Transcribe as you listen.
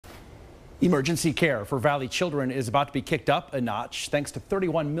Emergency care for Valley children is about to be kicked up a notch thanks to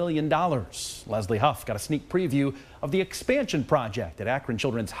 $31 million. Leslie Huff got a sneak preview of the expansion project at Akron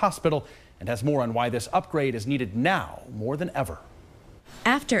Children's Hospital and has more on why this upgrade is needed now more than ever.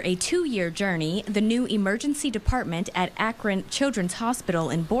 After a 2-year journey, the new emergency department at Akron Children's Hospital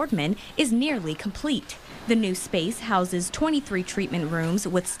in Boardman is nearly complete. The new space houses 23 treatment rooms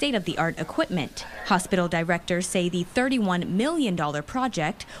with state-of-the-art equipment. Hospital directors say the $31 million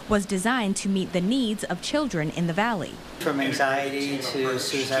project was designed to meet the needs of children in the valley. From anxiety to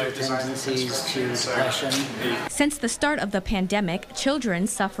suicidal tendencies to depression. Since the start of the pandemic, children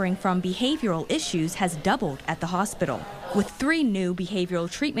suffering from behavioral issues has doubled at the hospital. With 3 new behavioral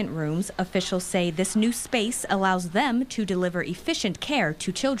treatment rooms, officials say this new space allows them to deliver efficient care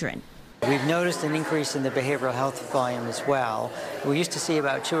to children. We've noticed an increase in the behavioral health volume as well. We used to see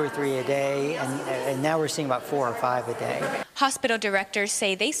about 2 or 3 a day, and now we're seeing about 4 or 5 a day. Hospital directors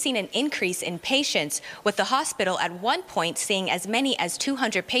say they've seen an increase in patients, with the hospital at one point seeing as many as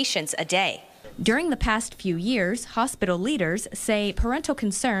 200 patients a day. During the past few years, hospital leaders say parental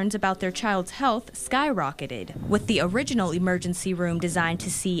concerns about their child's health skyrocketed. With the original emergency room designed to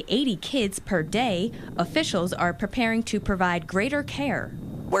see 80 kids per day, officials are preparing to provide greater care.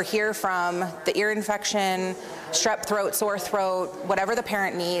 We're here from the ear infection, strep throat, sore throat, whatever the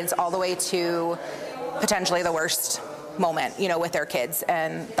parent needs, all the way to potentially the worst moment, with their kids,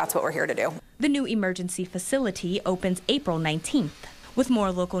 and that's what we're here to do. The new emergency facility opens April 19th. With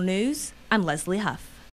more local news, I'm Leslie Huff.